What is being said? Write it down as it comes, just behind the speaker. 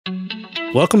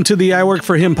Welcome to the I Work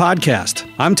For Him podcast.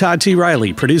 I'm Todd T.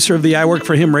 Riley, producer of the I Work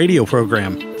For Him radio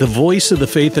program, the voice of the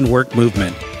faith and work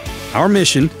movement. Our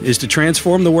mission is to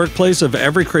transform the workplace of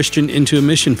every Christian into a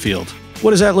mission field.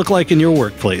 What does that look like in your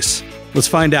workplace? Let's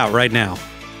find out right now.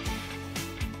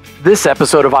 This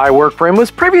episode of I Work For Him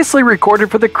was previously recorded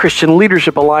for the Christian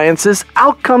Leadership Alliance's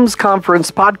Outcomes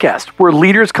Conference podcast, where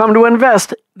leaders come to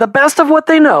invest the best of what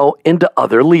they know into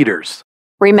other leaders.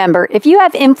 Remember, if you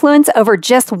have influence over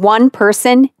just one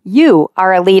person, you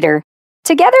are a leader.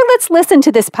 Together, let's listen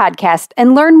to this podcast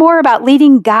and learn more about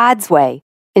leading God's way.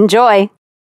 Enjoy.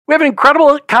 We have an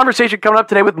incredible conversation coming up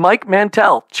today with Mike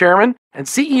Mantel, Chairman and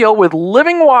CEO with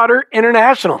Living Water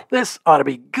International. This ought to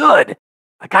be good.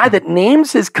 A guy that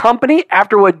names his company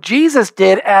after what Jesus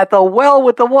did at the well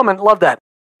with the woman. Love that.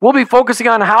 We'll be focusing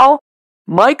on how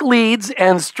Mike leads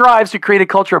and strives to create a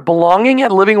culture of belonging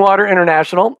at Living Water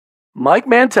International. Mike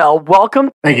Mantel, welcome.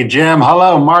 Thank you, Jim.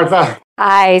 Hello, Martha.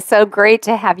 Hi, so great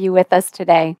to have you with us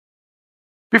today.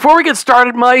 Before we get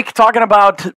started, Mike, talking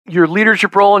about your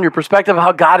leadership role and your perspective of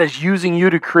how God is using you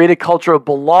to create a culture of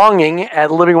belonging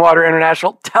at Living Water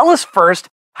International, tell us first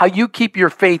how you keep your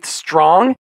faith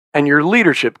strong and your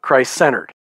leadership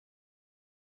Christ-centered.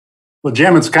 Well,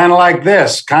 Jim, it's kind of like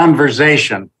this,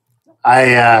 conversation.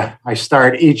 I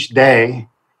start each day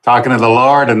talking to the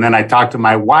Lord, and then I talk to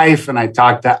my wife, and I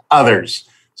talk to others.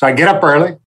 So I get up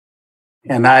early,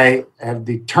 and I have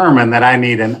determined that I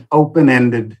need an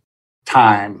open-ended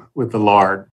time with the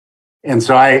Lord. And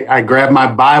so I grab my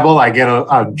Bible, I get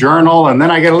a journal, and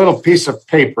then I get a little piece of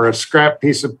paper, a scrap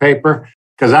piece of paper,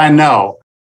 because I know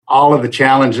all of the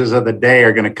challenges of the day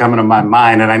are going to come into my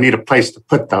mind, and I need a place to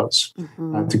put those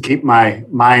to keep my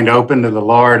mind open to the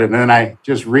Lord. And then I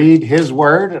just read His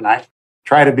Word, and I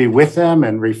try to be with Him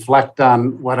and reflect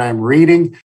on what I'm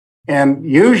reading. And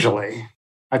usually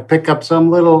I pick up some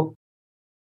little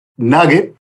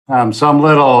nugget, some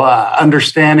little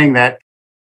understanding that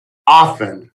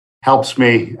often helps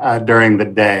me during the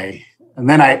day. And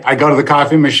then I go to the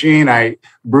coffee machine, I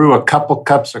brew a couple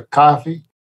cups of coffee,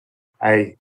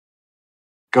 I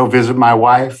go visit my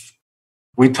wife.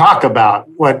 We talk about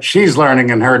what she's learning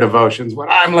in her devotions, what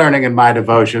I'm learning in my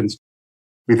devotions.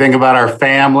 We think about our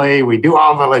family. We do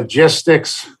all the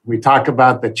logistics. We talk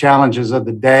about the challenges of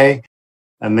the day.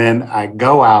 And then I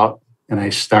go out and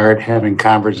I start having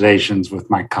conversations with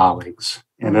my colleagues.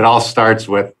 And it all starts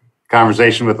with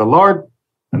conversation with the Lord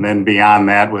and then beyond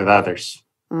that with others.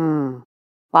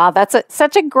 Wow, that's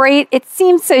such a great, it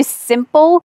seems so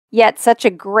simple, yet such a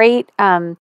great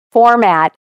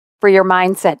format for your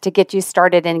mindset to get you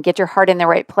started and get your heart in the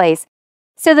right place.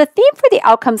 So the theme for the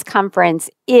Outcomes Conference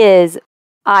is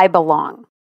I belong.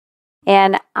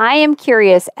 And I am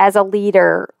curious, as a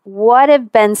leader, what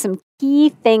have been some key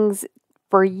things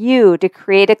for you to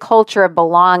create a culture of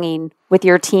belonging with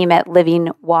your team at Living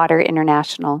Water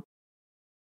International?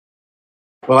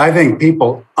 Well, I think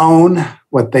people own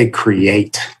what they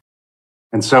create.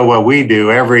 And so what we do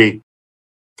every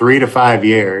 3 to 5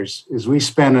 years is we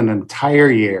spend an entire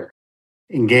year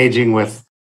engaging with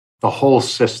the whole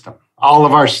system, all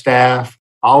of our staff,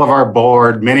 all of our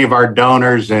board, many of our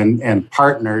donors and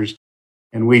partners,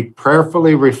 and we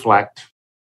prayerfully reflect.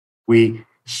 We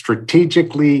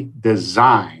strategically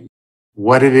design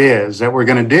what it is that we're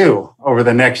going to do over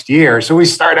the next year. So we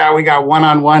start out, we got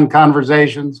one-on-one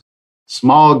conversations,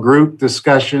 small group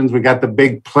discussions, we got the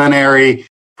big plenary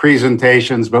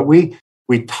presentations, but we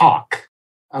talk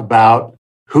about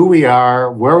who we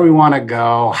are, where we want to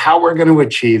go, how we're going to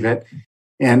achieve it,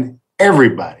 and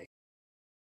everybody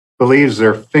believes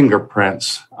their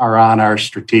fingerprints are on our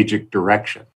strategic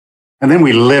direction. And then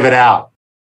we live it out.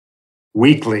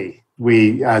 Weekly,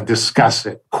 we discuss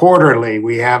it. Quarterly,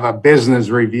 we have a business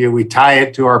review. We tie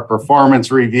it to our performance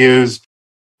reviews.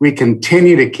 We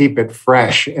continue to keep it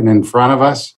fresh and in front of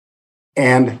us.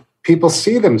 And people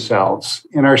see themselves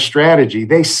in our strategy.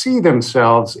 They see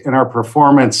themselves in our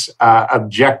performance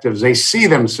objectives. They see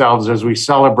themselves as we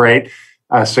celebrate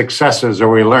successes or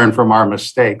we learn from our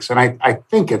mistakes. And I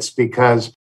think it's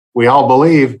because we all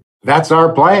believe that's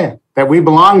our plan, that we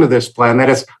belong to this plan, that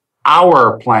it's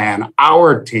our plan,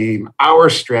 our team, our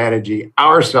strategy,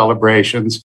 our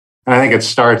celebrations. And I think it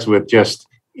starts with just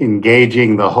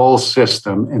engaging the whole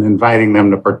system and inviting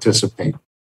them to participate.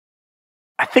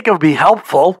 I think it would be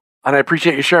helpful, and I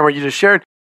appreciate you sharing what you just shared,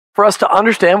 for us to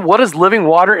understand what does Living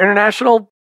Water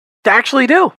International actually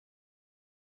do?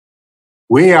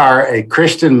 We are a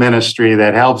Christian ministry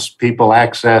that helps people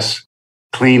access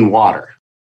clean water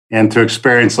and to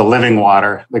experience the living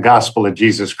water, the gospel of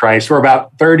Jesus Christ. We're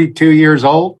about 32 years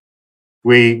old.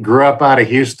 We grew up out of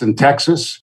Houston,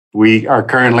 Texas. We are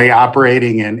currently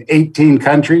operating in 18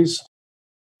 countries,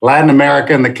 Latin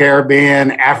America and the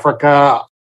Caribbean, Africa,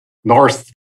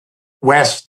 North,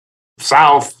 West,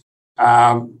 South,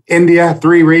 India,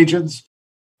 3 regions.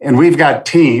 And we've got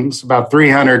teams, about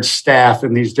 300 staff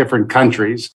in these different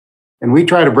countries. And we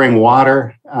try to bring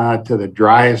water to the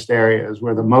driest areas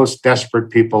where the most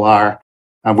desperate people are.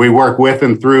 We work with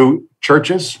and through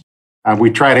churches.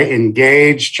 We try to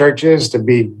engage churches to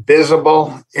be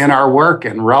visible in our work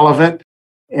and relevant.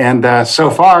 And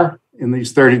so far, in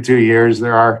these 32 years,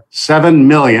 there are 7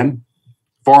 million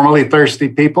formerly thirsty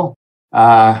people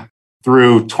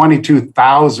through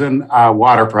 22,000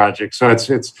 water projects. So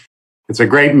it's a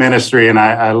great ministry, and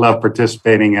I love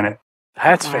participating in it.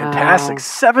 That's fantastic.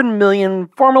 7 million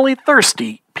formerly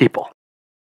thirsty people.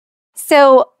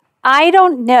 So I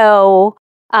don't know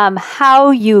how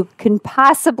you can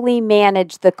possibly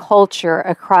manage the culture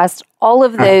across all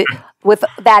of the, with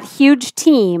that huge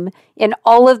team in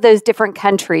all of those different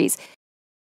countries.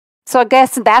 So I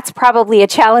guess that's probably a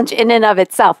challenge in and of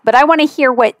itself. But I want to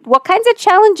hear what kinds of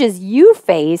challenges you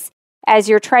face as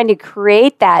you're trying to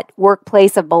create that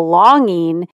workplace of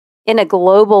belonging in a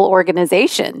global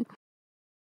organization.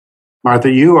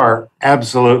 Martha, you are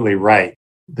absolutely right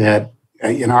that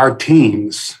our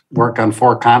teams work on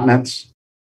 4 continents,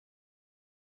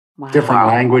 different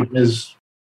languages,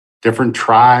 different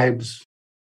tribes,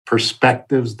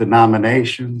 perspectives,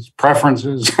 denominations,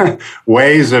 preferences,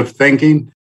 ways of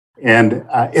thinking. And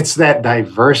it's that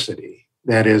diversity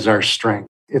that is our strength.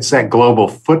 It's that global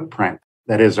footprint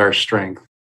that is our strength.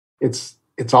 It's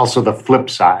also the flip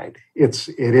side. It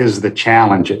is the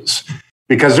challenges.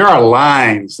 Because there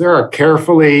are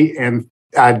carefully and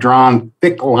drawn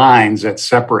thick lines that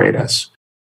separate us.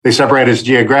 They separate us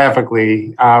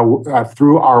geographically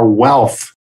through our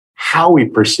wealth, how we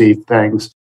perceive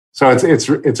things. So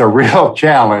it's a real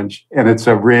challenge, and it's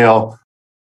a real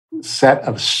set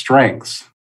of strengths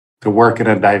to work in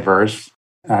a diverse,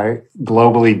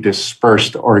 globally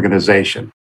dispersed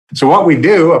organization. So what we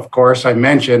do, of course, I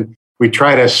mentioned, we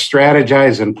try to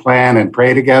strategize and plan and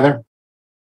pray together.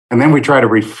 And then we try to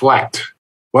reflect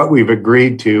what we've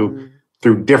agreed to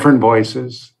through different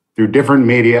voices, through different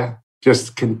media,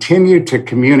 just continue to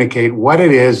communicate what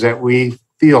it is that we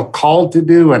feel called to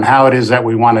do and how it is that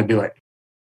we want to do it.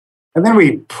 And then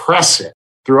we press it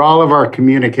through all of our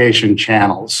communication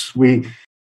channels. We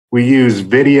use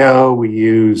video, we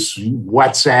use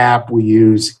WhatsApp, we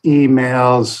use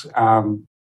emails.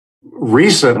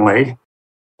 Recently,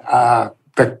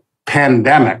 the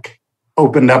pandemic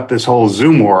opened up this whole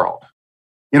Zoom world.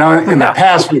 In the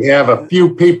past, we'd have a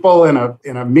few people in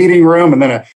a meeting room, and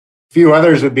then a few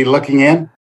others would be looking in.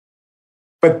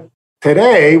 But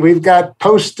today, we've got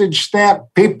postage stamp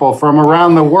people from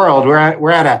around the world.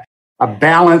 We're at a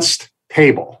balanced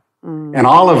table, and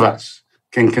all of us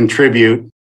can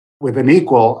contribute with an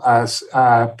equal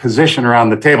position around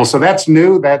the table. So that's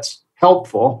new, that's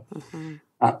helpful.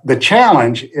 The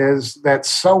challenge is that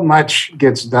so much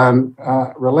gets done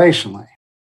relationally.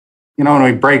 When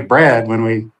we break bread, when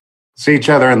we see each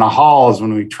other in the halls,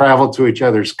 when we travel to each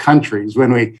other's countries,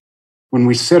 when we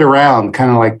sit around kind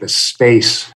of like the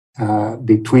space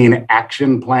between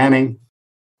action planning,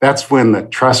 that's when the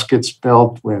trust gets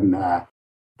built, when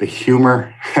the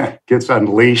humor gets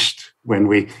unleashed, when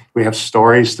we have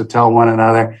stories to tell one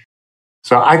another.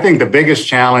 So I think the biggest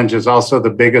challenge is also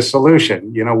the biggest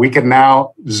solution. We can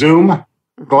now Zoom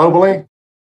globally,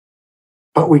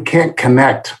 but we can't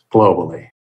connect globally.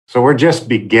 So we're just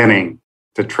beginning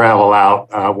to travel out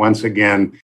once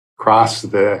again, across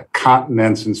the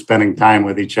continents and spending time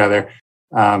with each other.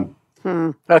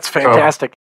 That's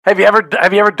fantastic. Have you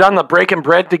ever done the breaking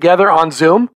bread together on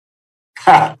Zoom?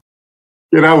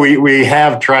 We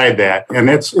have tried that, and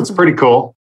it's pretty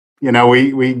cool.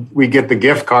 We get the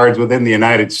gift cards within the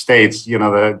United States,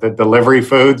 the delivery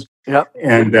foods. Yep.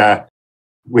 And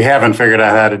we haven't figured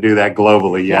out how to do that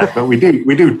globally yet, but we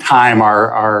do time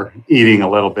our eating a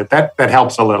little bit. That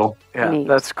helps a little. Yeah,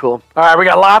 that's cool. All right, we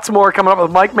got lots more coming up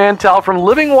with Mike Mantel from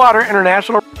Living Water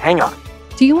International. Hang on.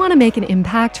 Do you want to make an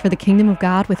impact for the kingdom of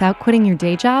God without quitting your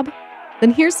day job?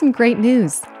 Then here's some great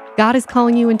news. God is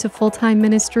calling you into full-time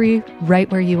ministry right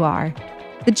where you are.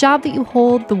 The job that you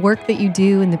hold, the work that you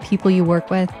do, and the people you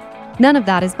work with, none of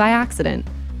that is by accident.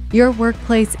 Your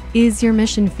workplace is your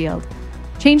mission field.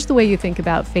 Change the way you think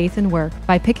about faith and work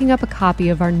by picking up a copy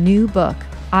of our new book,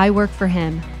 I Work for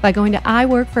Him, by going to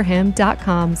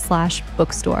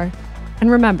iworkforhim.com/bookstore.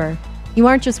 And remember, you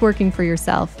aren't just working for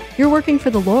yourself, you're working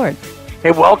for the Lord. Hey,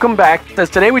 welcome back.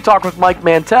 As today we talk with Mike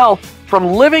Mantel from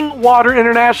Living Water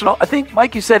International. I think,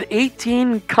 Mike, you said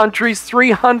 18 countries,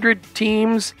 300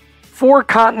 teams, 4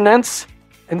 continents,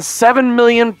 and 7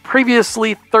 million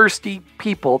previously thirsty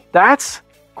people. That's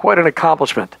quite an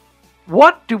accomplishment.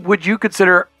 Would you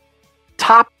consider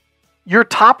your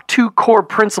top 2 core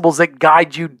principles that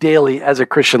guide you daily as a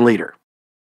Christian leader?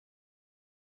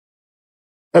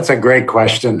 That's a great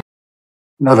question.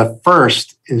 The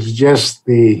first is just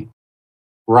the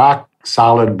rock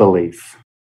solid belief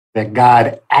that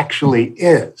God actually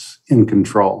is in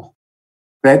control,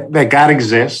 that God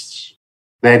exists,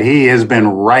 that he has been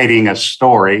writing a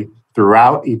story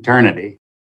throughout eternity,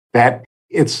 that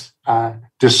it's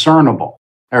discernible,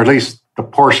 or at least the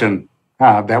portion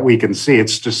that we can see,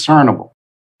 it's discernible.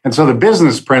 And so the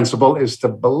business principle is to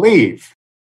believe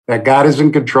that God is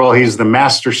in control. He's the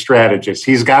master strategist.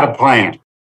 He's got a plan.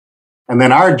 And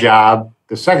then our job,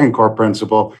 the second core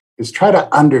principle, is try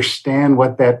to understand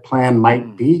what that plan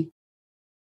might be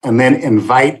and then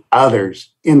invite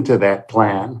others into that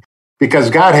plan. Because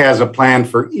God has a plan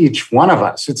for each one of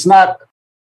us. It's not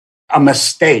a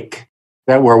mistake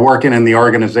that we're working in the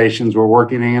organizations we're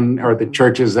working in or the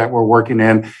churches that we're working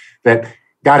in, that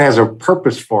God has a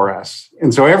purpose for us.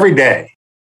 And so every day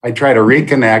I try to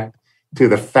reconnect to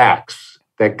the facts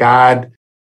that God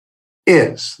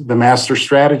is the master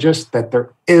strategist, that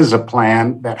there is a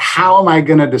plan, that how am I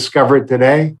going to discover it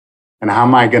today? And how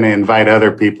am I going to invite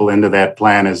other people into that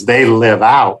plan as they live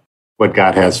out what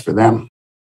God has for them?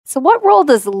 So what role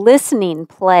does listening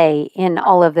play in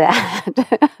all of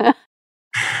that?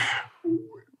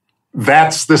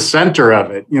 That's the center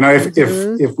of it.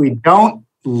 If we don't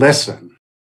listen,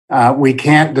 we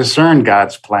can't discern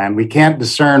God's plan. We can't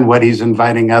discern what he's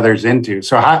inviting others into.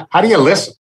 So how do you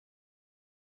listen?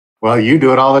 Well, you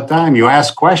do it all the time. You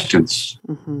ask questions,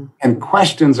 and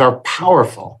questions are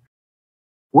powerful.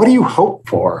 What do you hope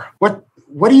for?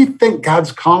 What do you think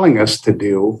God's calling us to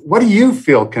do? What do you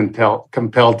feel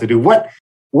compelled to do?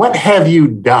 What have you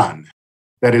done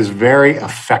that is very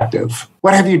effective?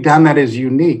 What have you done that is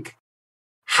unique?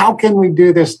 How can we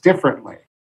do this differently?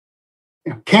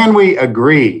 Can we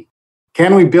agree?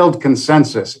 Can we build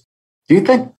consensus? Do you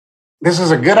think this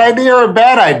is a good idea or a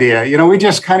bad idea? We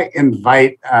just kind of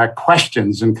invite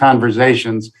questions and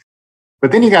conversations,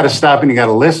 but then you got to stop and you got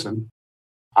to listen.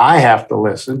 I have to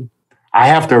listen. I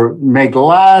have to make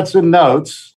lots of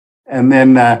notes and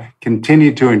then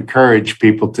continue to encourage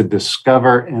people to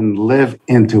discover and live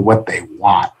into what they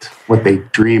want, what they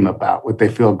dream about, what they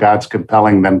feel God's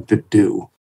compelling them to do.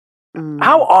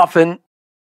 How often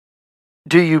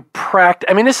do you practice?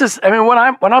 When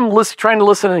I'm trying to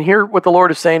listen and hear what the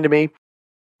Lord is saying to me,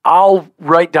 I'll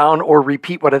write down or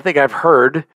repeat what I think I've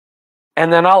heard,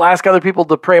 and then I'll ask other people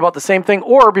to pray about the same thing.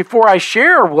 Or before I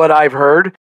share what I've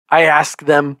heard, I ask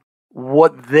them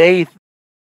what they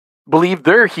believe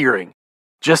they're hearing,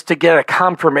 just to get a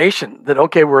confirmation that,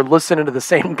 okay, we're listening to the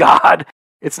same God.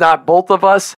 It's not both of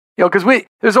us, because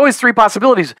there's always 3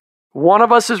 possibilities. One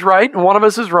of us is right and one of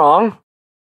us is wrong.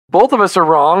 Both of us are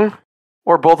wrong,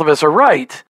 or both of us are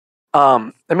right.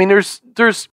 So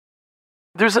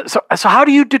how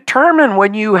do you determine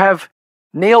when you have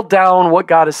nailed down what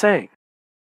God is saying?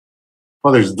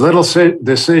 Well, there's little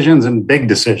decisions and big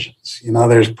decisions.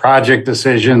 There's project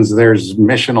decisions, there's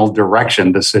missional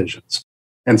direction decisions.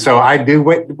 And so I do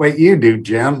what you do,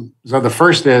 Jim. So the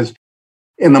first is,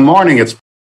 in the morning, it's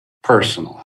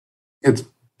personal. It's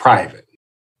private.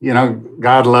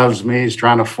 God loves me. He's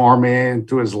trying to form me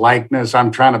into his likeness. I'm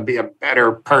trying to be a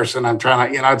better person. I'm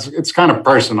trying to, it's kind of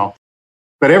personal.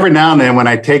 But every now and then when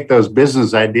I take those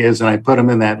business ideas and I put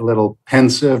them in that little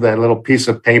pensive, that little piece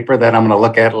of paper that I'm going to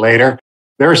look at later,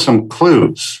 there are some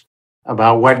clues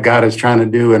about what God is trying to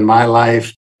do in my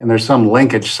life. And there's some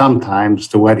linkage sometimes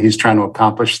to what he's trying to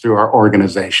accomplish through our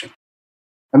organization.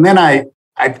 And then I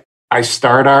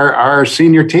start our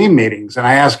senior team meetings and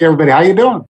I ask everybody, how you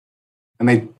doing? And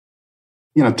they,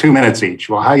 2 minutes each.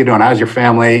 Well, how you doing? How's your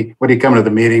family? What are you coming to the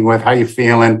meeting with? How you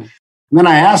feeling? And then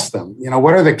I ask them,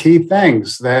 what are the key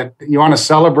things that you want to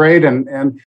celebrate?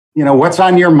 And what's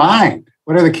on your mind?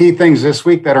 What are the key things this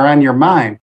week that are on your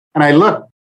mind? And I look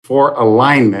for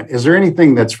alignment. Is there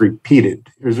anything that's repeated?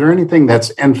 Is there anything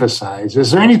that's emphasized?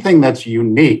 Is there anything that's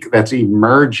unique, that's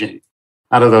emerging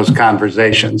out of those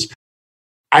conversations?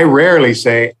 I rarely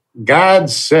say, God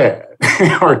said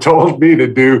or told me to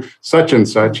do such and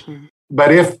such.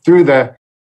 But if through the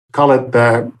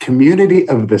community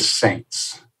of the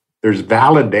saints, there's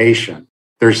validation,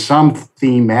 there's some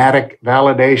thematic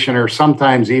validation or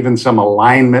sometimes even some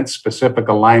alignment, specific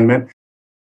alignment,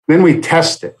 then we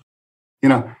test it.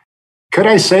 Could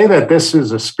I say that this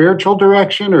is a spiritual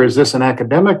direction, or is this an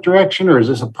academic direction, or is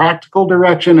this a practical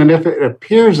direction? And if it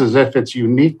appears as if it's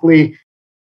uniquely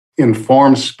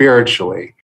informed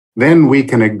spiritually, then we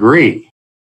can agree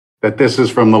that this is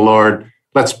from the Lord.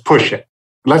 Let's push it.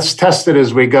 Let's test it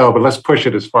as we go, but let's push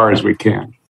it as far as we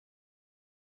can.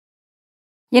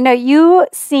 You know, you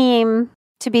seem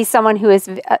to be someone who is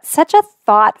such a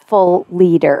thoughtful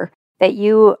leader, that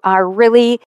you are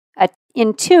really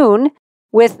in tune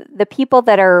with the people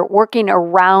that are working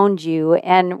around you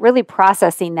and really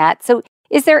processing that. So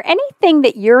is there anything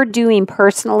that you're doing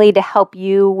personally to help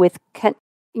you with,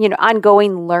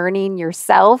 ongoing learning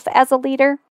yourself as a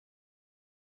leader?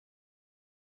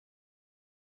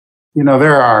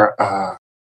 There are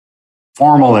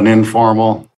formal and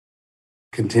informal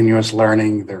continuous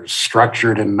learning. There's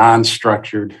structured and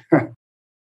non-structured.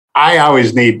 I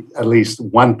always need at least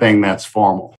one thing that's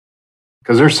formal,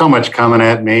 because there's so much coming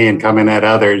at me and coming at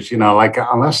others, like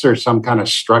unless there's some kind of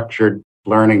structured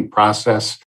learning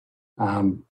process,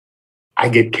 I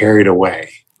get carried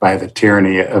away by the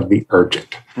tyranny of the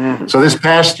urgent. Mm-hmm. So this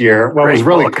past year, what was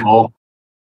really cool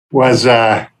was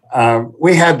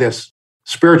we had this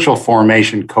spiritual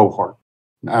formation cohort.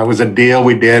 It was a deal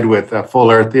we did with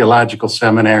Fuller Theological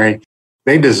Seminary.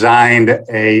 They designed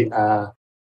a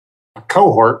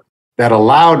cohort that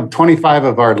allowed 25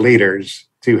 of our leaders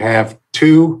to have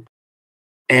 2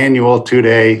 annual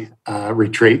 2-day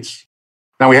retreats.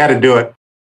 Now, we had to do it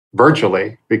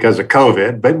virtually because of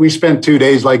COVID, but we spent 2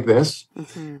 days like this.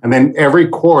 Mm-hmm. And then every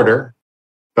quarter,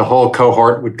 the whole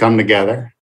cohort would come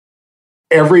together.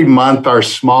 Every month, our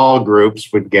small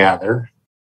groups would gather.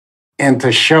 And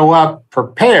to show up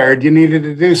prepared, you needed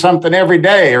to do something every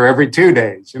day or every 2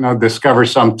 days, discover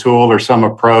some tool or some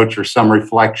approach or some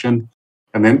reflection,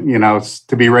 and then,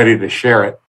 to be ready to share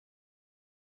it.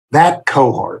 That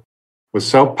cohort was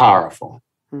so powerful.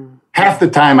 Half the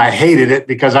time I hated it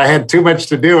because I had too much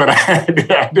to do and I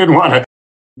didn't want to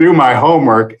do my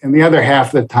homework. And the other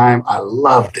half of the time I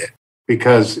loved it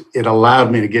because it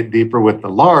allowed me to get deeper with the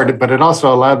Lord, but it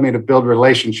also allowed me to build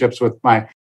relationships with my,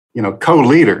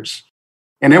 co-leaders.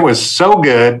 And it was so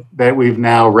good that we've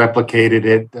now replicated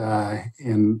it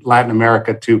in Latin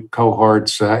America, 2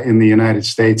 cohorts in the United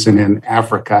States and in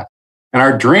Africa. And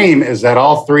our dream is that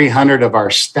all 300 of our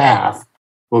staff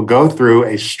will go through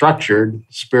a structured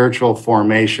spiritual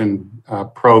formation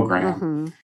program. Mm-hmm.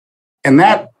 And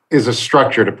that is a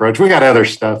structured approach. We got other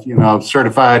stuff,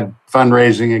 certified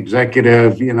fundraising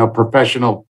executive,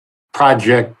 professional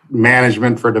project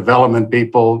management for development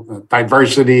people,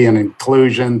 diversity and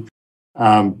inclusion,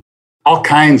 all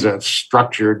kinds of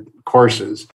structured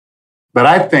courses. But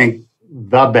I think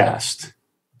the best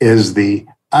is the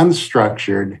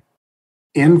unstructured,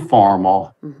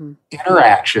 informal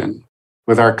interaction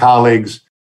with our colleagues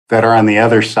that are on the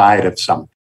other side of something,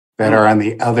 that are on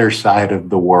the other side of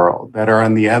the world, that are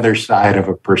on the other side of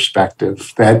a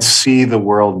perspective, that see the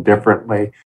world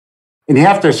differently. And you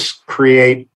have to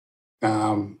create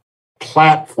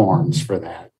platforms for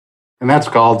that. And that's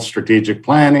called strategic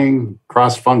planning,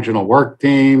 cross-functional work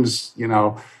teams,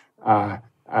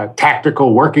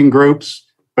 tactical working groups.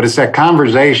 But it's that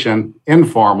conversation,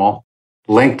 informal,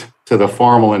 linked to the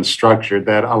formal and structured,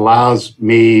 that allows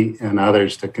me and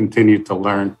others to continue to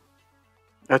learn.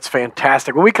 That's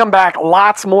fantastic. When we come back,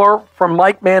 lots more from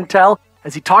Mike Mantel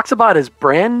as he talks about his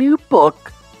brand new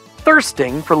book,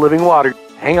 Thirsting for Living Water.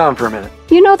 Hang on for a minute.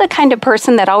 You know the kind of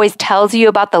person that always tells you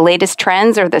about the latest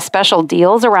trends or the special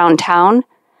deals around town?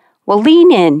 Well,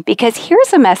 lean in, because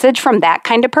here's a message from that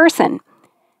kind of person.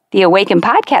 The Awaken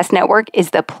Podcast Network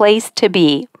is the place to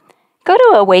be. Go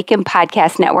to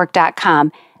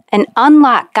awakenpodcastnetwork.com and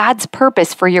unlock God's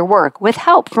purpose for your work with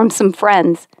help from some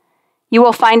friends. You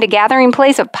will find a gathering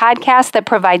place of podcasts that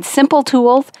provide simple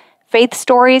tools, faith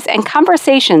stories, and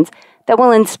conversations that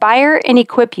will inspire and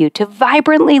equip you to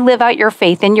vibrantly live out your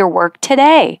faith in your work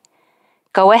today.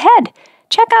 Go ahead,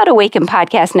 check out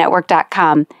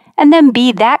awakenpodcastnetwork.com and then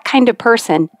be that kind of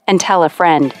person and tell a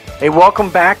friend. Hey, welcome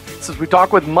back. As we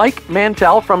talk with Mike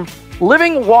Mantel from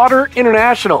Living Water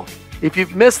International. If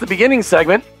you've missed the beginning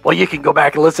segment, well, you can go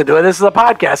back and listen to it. This is a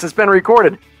podcast. It's been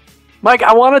recorded. Mike,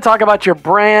 I want to talk about your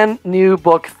brand new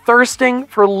book, Thirsting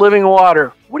for Living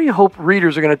Water. What do you hope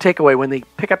readers are going to take away when they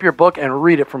pick up your book and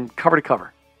read it from cover to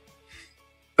cover?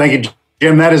 Thank you,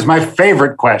 Jim. That is my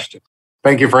favorite question.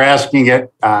 Thank you for asking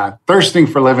it. Thirsting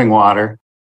for Living Water,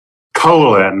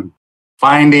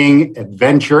 finding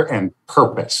adventure and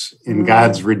purpose in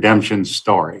God's redemption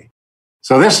story.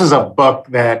 So this is a book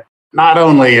that not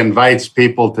only invites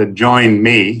people to join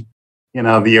me,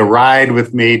 the ride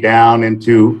with me down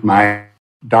into my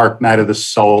dark night of the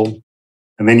soul,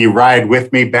 and then you ride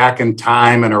with me back in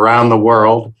time and around the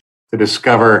world to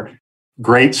discover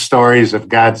great stories of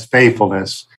God's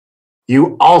faithfulness.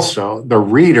 The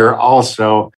reader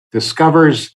also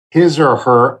discovers his or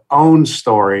her own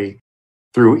story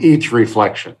through each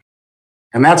reflection.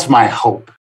 And that's my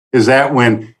hope, is that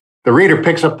when the reader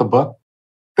picks up the book,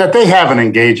 that they have an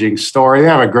engaging story, they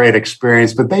have a great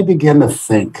experience, but they begin to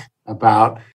think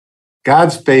about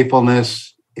God's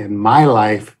faithfulness in my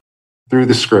life through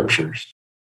the scriptures,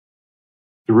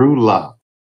 through love,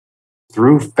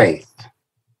 through faith,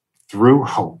 through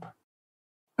hope.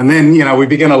 And then, we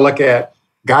begin to look at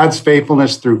God's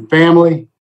faithfulness through family,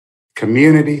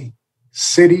 community,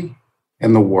 city,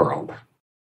 and the world.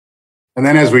 And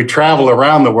then as we travel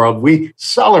around the world, we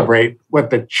celebrate what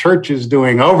the church is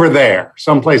doing over there,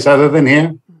 someplace other than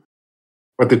here,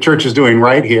 what the church is doing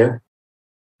right here,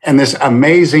 and this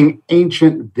amazing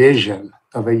ancient vision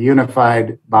of a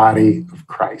unified body of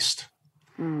Christ.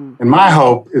 And my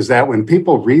hope is that when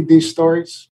people read these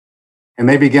stories and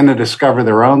they begin to discover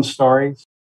their own stories,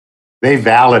 they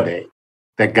validate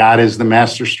that God is the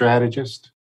master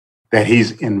strategist, that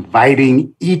he's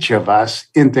inviting each of us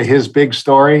into his big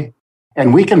story,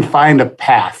 and we can find a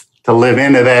path to live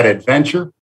into that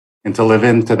adventure and to live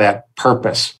into that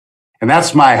purpose. And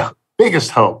that's my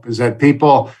biggest hope, is that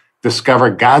people discover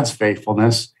God's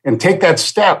faithfulness and take that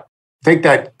step, take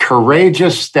that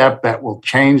courageous step that will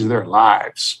change their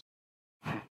lives.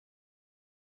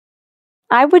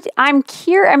 I'm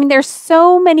curious. I mean, there's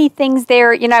so many things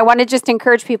there. I want to just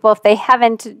encourage people, if they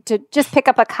haven't, to just pick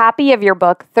up a copy of your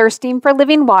book, Thirsting for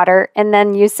Living Water. And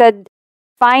then you said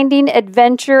Finding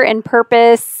Adventure and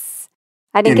Purpose.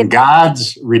 In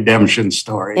God's redemption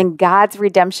story. In God's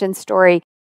redemption story.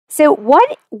 So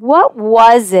what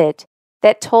was it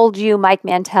that told you, Mike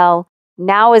Mantel,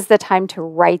 now is the time to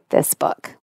write this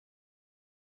book?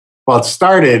 Well, it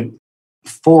started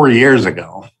 4 years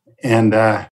ago, and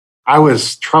I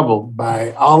was troubled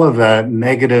by all of the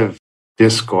negative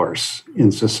discourse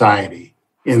in society,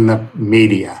 in the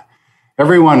media.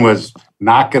 Everyone was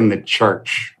knocking the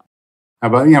church.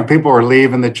 About, people were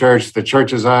leaving the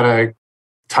church is out of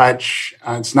touch,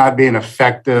 it's not being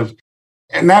effective.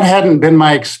 And that hadn't been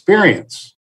my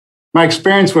experience. My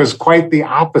experience was quite the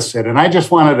opposite. And I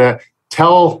just wanted to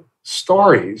tell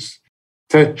stories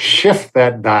to shift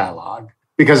that dialogue,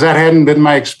 because that hadn't been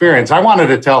my experience. I wanted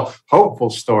to tell hopeful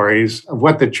stories of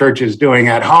what the church is doing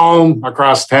at home,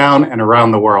 across town, and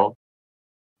around the world.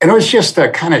 And it was just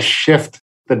to kind of shift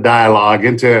the dialogue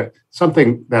into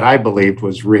something that I believed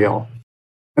was real.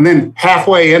 And then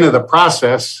halfway into the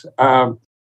process,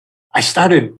 I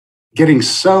started getting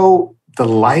so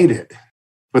delighted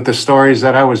with the stories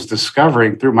that I was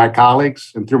discovering through my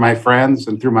colleagues and through my friends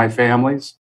and through my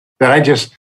families, that I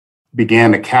just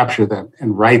began to capture them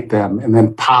and write them and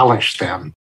then polish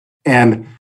them. And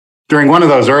during one of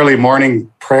those early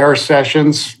morning prayer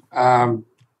sessions,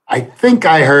 I think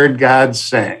I heard God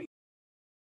saying,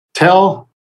 "Tell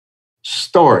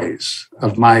stories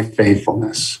of my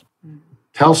faithfulness.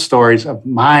 Tell stories of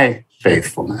my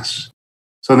faithfulness."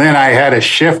 So then I had to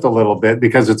shift a little bit,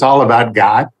 because it's all about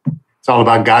God. It's all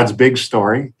about God's big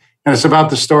story. And it's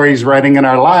about the story he's writing in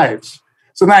our lives.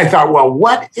 So then I thought, well,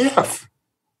 what if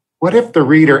the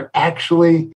reader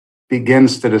actually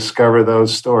begins to discover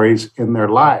those stories in their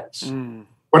lives?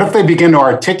 What if they begin to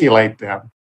articulate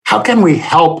them? How can we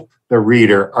help the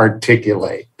reader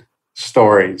articulate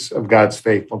stories of God's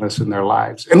faithfulness in their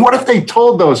lives? And what if they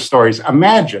told those stories?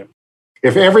 Imagine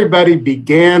if everybody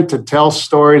began to tell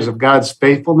stories of God's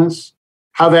faithfulness,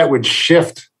 how that would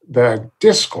shift the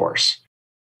discourse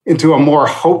into a more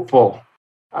hopeful,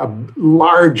 a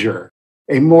larger,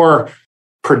 a more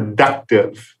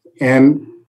productive and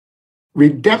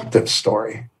redemptive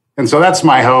story. And so that's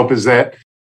my hope, is that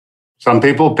some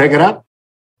people pick it up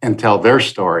and tell their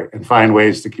story and find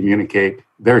ways to communicate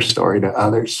their story to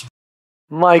others.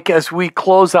 Mike, as we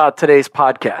close out today's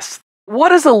podcast,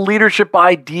 what is a leadership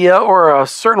idea or a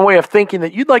certain way of thinking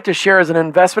that you'd like to share as an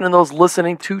investment in those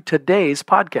listening to today's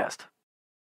podcast?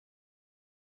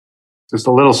 Just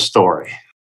a little story.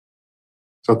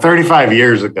 So 35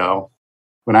 years ago,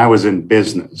 when I was in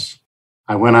business,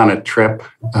 I went on a trip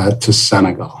to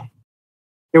Senegal.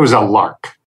 It was a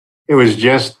lark. It was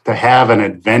just to have an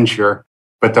adventure,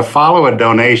 but to follow a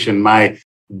donation my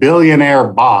billionaire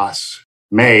boss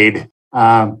made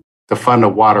to fund a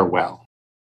water well.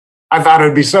 I thought it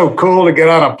would be so cool to get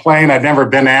on a plane. I'd never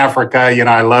been to Africa.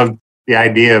 I loved the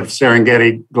idea of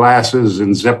Serengeti glasses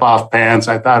and zip-off pants.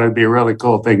 I thought it would be a really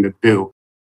cool thing to do.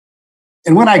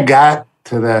 And when I got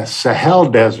to the Sahel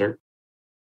Desert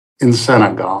in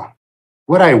Senegal,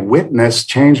 what I witnessed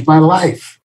changed my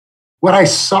life. What I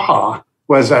saw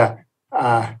was a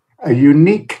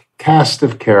unique cast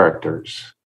of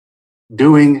characters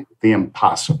doing the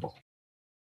impossible.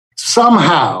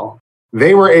 Somehow,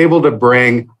 they were able to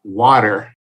bring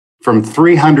water from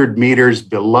 300 meters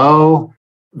below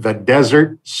the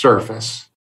desert surface,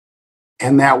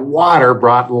 and that water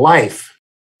brought life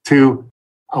to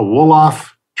a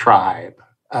Wolof tribe,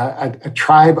 a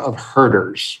tribe of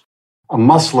herders, a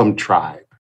Muslim tribe.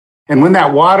 And when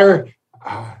that water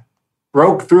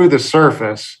broke through the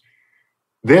surface,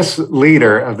 this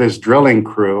leader of this drilling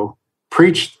crew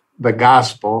preached the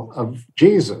gospel of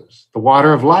Jesus, the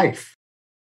water of life.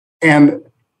 And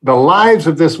the lives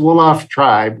of this Wolof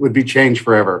tribe would be changed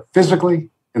forever, physically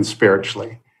and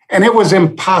spiritually. And it was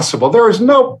impossible. There was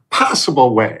no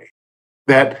possible way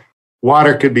that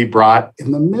water could be brought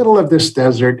in the middle of this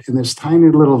desert in this tiny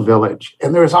little village.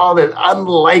 And there was all this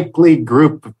unlikely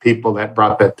group of people that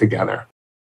brought that together.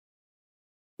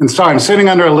 And so I'm sitting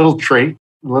under a little tree,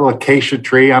 a little acacia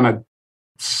tree on a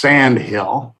sand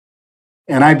hill.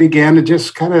 And I began to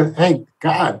just kind of, hey,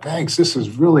 God, thanks. This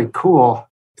is really cool.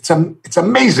 It's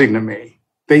amazing to me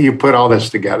that you put all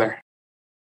this together.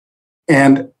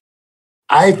 And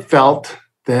I felt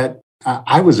that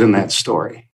I was in that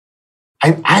story.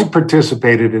 I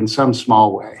participated in some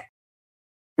small way.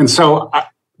 And so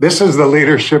this is the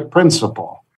leadership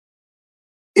principle.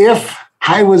 If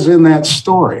I was in that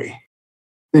story,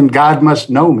 then God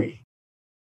must know me.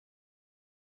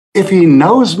 If he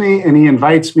knows me and he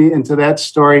invites me into that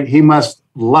story, he must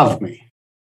love me.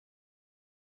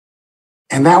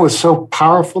 And that was so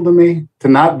powerful to me, to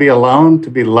not be alone,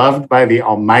 to be loved by the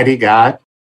Almighty God.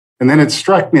 And then it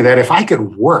struck me that if I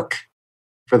could work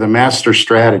for the Master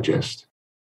Strategist,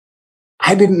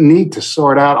 I didn't need to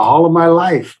sort out all of my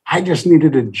life. I just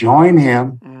needed to join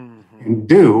him and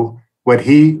do what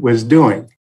he was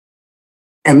doing.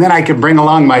 And then I could bring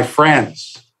along my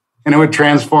friends, and it would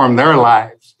transform their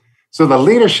lives. So the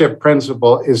leadership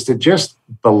principle is to just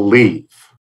believe.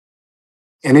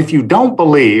 And if you don't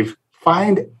believe,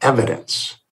 find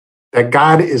evidence that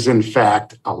God is in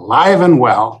fact alive and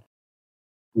well,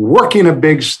 working a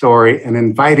big story and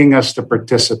inviting us to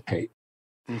participate.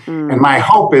 Mm-hmm. And my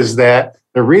hope is that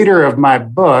the reader of my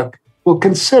book will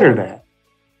consider that.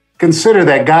 Consider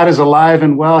that God is alive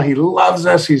and well. He loves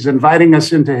us. He's inviting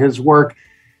us into his work.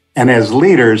 And as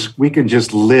leaders, we can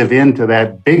just live into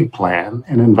that big plan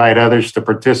and invite others to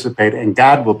participate, and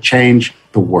God will change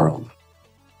the world.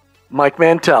 Mike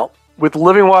Mantel with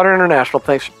Living Water International.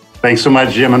 Thanks. Thanks so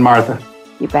much, Jim and Martha.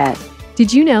 You bet.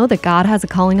 Did you know that God has a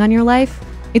calling on your life?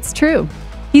 It's true.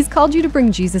 He's called you to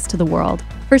bring Jesus to the world.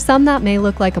 For some, that may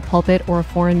look like a pulpit or a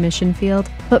foreign mission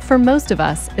field, but for most of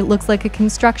us, it looks like a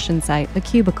construction site, a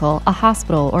cubicle, a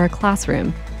hospital, or a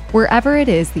classroom. Wherever it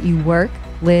is that you work,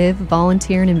 live,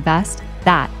 volunteer, and invest,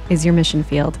 that is your mission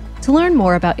field. To learn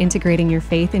more about integrating your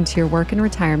faith into your work and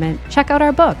retirement, check out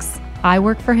our books, I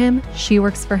Work for Him, She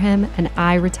Works for Him, and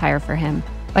I Retire for Him,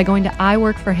 by going to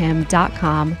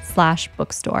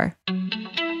iworkforhim.com/bookstore.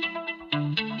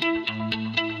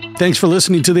 Thanks for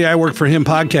listening to the I Work for Him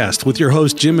podcast with your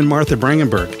host, Jim and Martha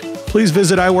Brangenberg. Please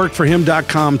visit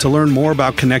iworkforhim.com to learn more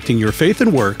about connecting your faith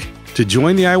and work, to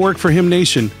join the I Work for Him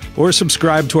Nation, or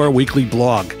subscribe to our weekly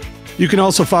blog. You can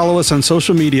also follow us on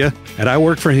social media at I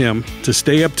Work for Him to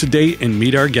stay up to date and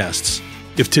meet our guests.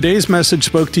 If today's message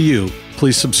spoke to you,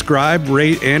 please subscribe,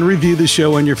 rate, and review the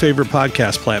show on your favorite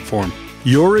podcast platform.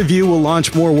 Your review will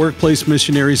launch more workplace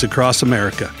missionaries across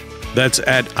America. That's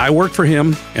at I Work for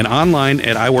Him and online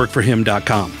at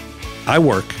iworkforhim.com. I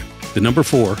work, the number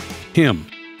 4,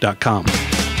 him.com.